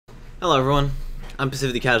Hello everyone, I'm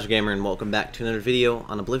Pacific the Casual Gamer and welcome back to another video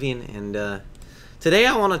on Oblivion, and today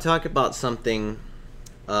I want to talk about something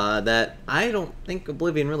that I don't think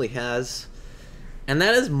Oblivion really has, and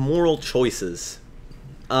that is moral choices.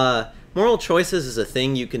 Moral choices is a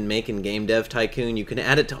thing you can make in Game Dev Tycoon. You can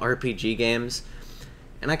add it to RPG games,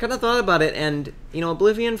 and I kind of thought about it, and you know,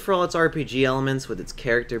 Oblivion, for all its RPG elements with its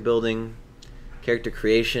character building, character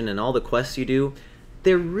creation, and all the quests you do,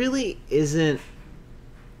 there really isn't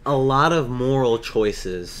a lot of moral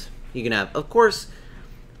choices you can have. Of course,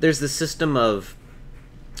 there's the system of,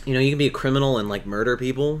 you know, you can be a criminal and like murder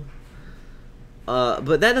people,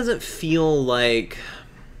 but that doesn't feel like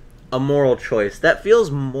a moral choice. That feels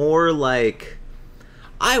more like,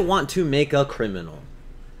 I want to make a criminal,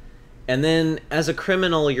 and then as a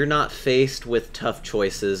criminal you're not faced with tough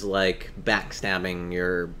choices like backstabbing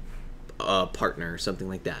your partner or something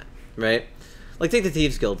like that, right? Like take the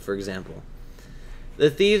Thieves Guild for example. The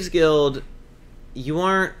Thieves Guild, you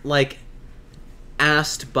aren't, like,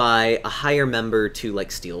 asked by a higher member to,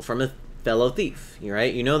 like, steal from a fellow thief,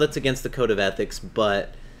 right? You know that's against the code of ethics,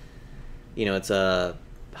 but, you know, it's a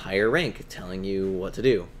higher rank telling you what to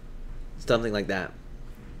do. Something like that.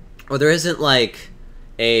 Or there isn't, like,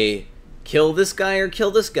 a kill this guy or kill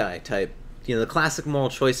this guy type. You know, the classic moral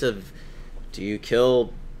choice of, do you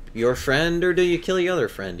kill your friend or do you kill your other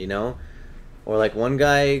friend, you know? Or like one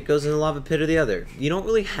guy goes in the lava pit or the other. You don't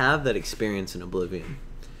really have that experience in Oblivion.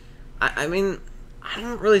 I mean, I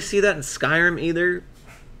don't really see that in Skyrim either.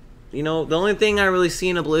 You know, the only thing I really see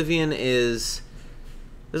in Oblivion is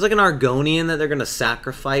there's like an Argonian that they're going to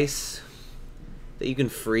sacrifice that you can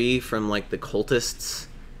free from like the cultists.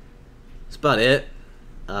 That's about it.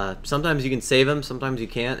 Sometimes you can save them, sometimes you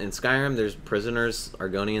can't. In Skyrim, there's prisoners,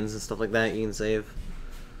 Argonians and stuff like that you can save.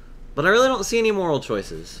 But I really don't see any moral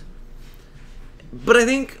choices. But I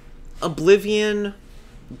think Oblivion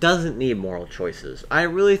doesn't need moral choices. I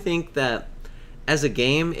really think that as a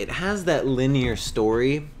game, it has that linear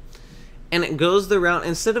story, and it goes the route,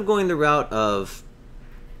 instead of going the route of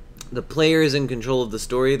the players in control of the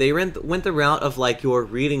story, they went the route of like you're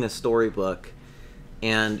reading a storybook,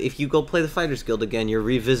 and if you go play the Fighters Guild again, you're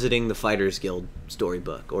revisiting the Fighters Guild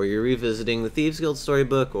storybook, or you're revisiting the Thieves Guild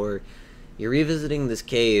storybook, or you're revisiting this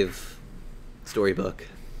cave storybook,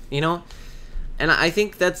 you know? And I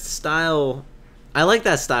think that's the style, I like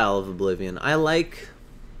that style of Oblivion. I like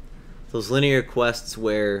those linear quests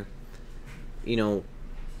where, you know,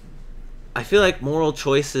 I feel like moral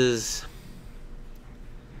choices,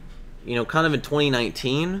 you know, kind of in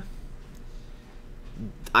 2019,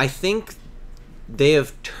 I think they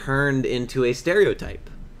have turned into a stereotype.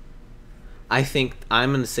 I think, I'm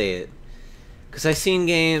going to say it, because I've seen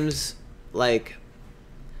games like,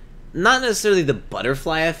 not necessarily the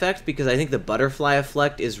butterfly effect, because I think the butterfly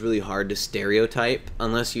effect is really hard to stereotype,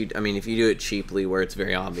 unless you, I mean, if you do it cheaply where it's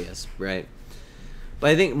very obvious, right?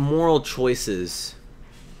 But I think moral choices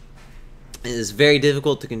is very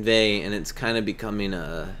difficult to convey, and it's kind of becoming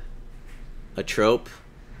a trope.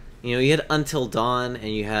 You know, you had Until Dawn,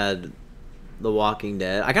 and you had The Walking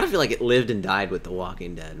Dead. I kind of feel like it lived and died with The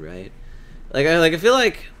Walking Dead, right? I feel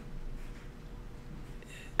like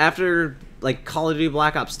after like Call of Duty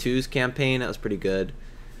Black Ops 2's campaign, that was pretty good.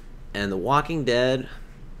 And The Walking Dead,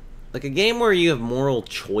 like a game where you have moral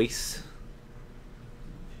choice,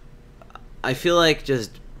 I feel like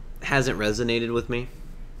just hasn't resonated with me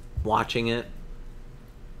watching it.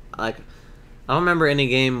 Like, I don't remember any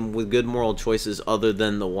game with good moral choices other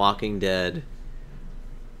than The Walking Dead,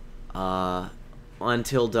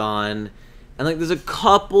 Until Dawn, and like there's a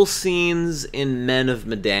couple scenes in Men of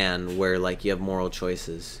Medan where like you have moral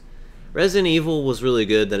choices. Resident Evil was really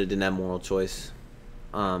good that it didn't have moral choice.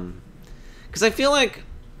 Because I feel like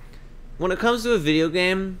when it comes to a video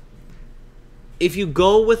game, if you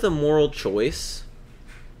go with a moral choice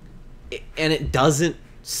and it doesn't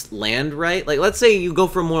land right, like let's say you go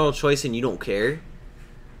for a moral choice and you don't care,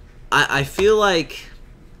 I feel like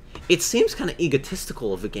it seems kind of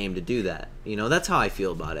egotistical of a game to do that. You know, that's how I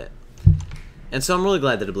feel about it. And so I'm really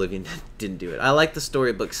glad that Oblivion didn't do it. I like the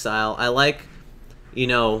storybook style. I like, you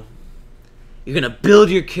know, you're gonna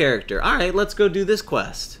build your character. Alright, let's go do this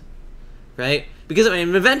quest. Right? Because, I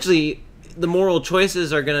mean, eventually, the moral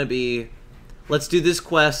choices are gonna be, let's do this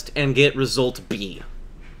quest and get result B.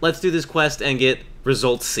 Let's do this quest and get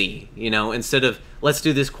result C. You know, instead of, let's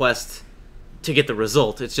do this quest to get the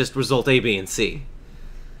result. It's just result A, B, and C.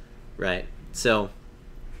 Right? So,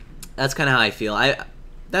 that's kind of how I feel.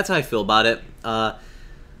 That's how I feel about it. The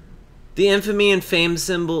infamy and fame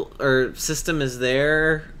symbol, or system is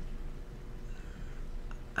there.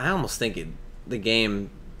 I almost think the game,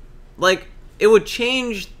 like, it would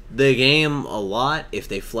change the game a lot if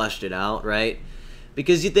they fleshed it out, right?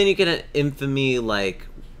 Because then you get an infamy like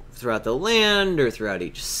throughout the land or throughout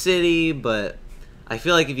each city, but I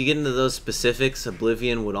feel like if you get into those specifics,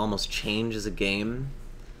 Oblivion would almost change as a game,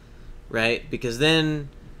 right? Because then,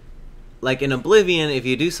 like in Oblivion, if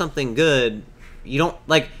you do something good, you don't,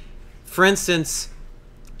 like, for instance,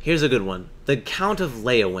 here's a good one. The Count of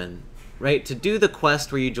Leyawiin, right? To do the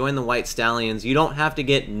quest where you join the White Stallions, you don't have to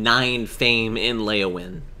get 9 fame in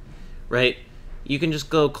Leyawiin, right? You can just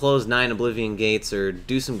go close 9 Oblivion gates or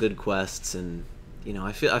do some good quests, and you know,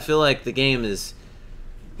 I feel like the game is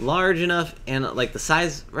large enough and like the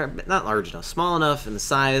size, not large enough, small enough, and the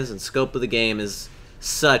size and scope of the game is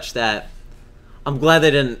such that I'm glad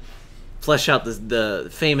they didn't flesh out the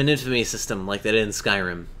fame and infamy system like they did in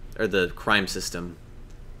Skyrim, or the crime system.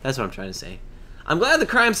 That's what I'm trying to say. I'm glad the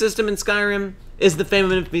crime system in Skyrim is the fame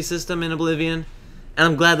and infamy system in Oblivion, and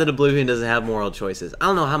I'm glad that Oblivion doesn't have moral choices. I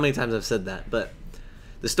don't know how many times I've said that, but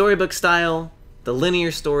the storybook style, the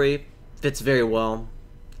linear story, fits very well,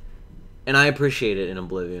 and I appreciate it in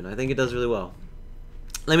Oblivion. I think it does really well.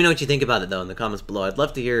 Let me know what you think about it, though, in the comments below. I'd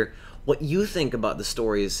love to hear what you think about the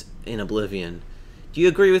stories in Oblivion. Do you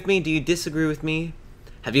agree with me? Do you disagree with me?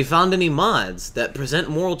 Have you found any mods that present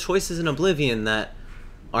moral choices in Oblivion that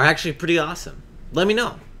are actually pretty awesome? Let me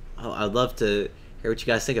know. I'd love to hear what you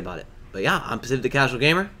guys think about it. But yeah, I'm Pacific the Casual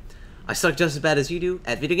Gamer. I suck just as bad as you do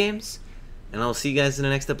at video games, and I'll see you guys in the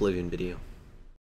next Oblivion video.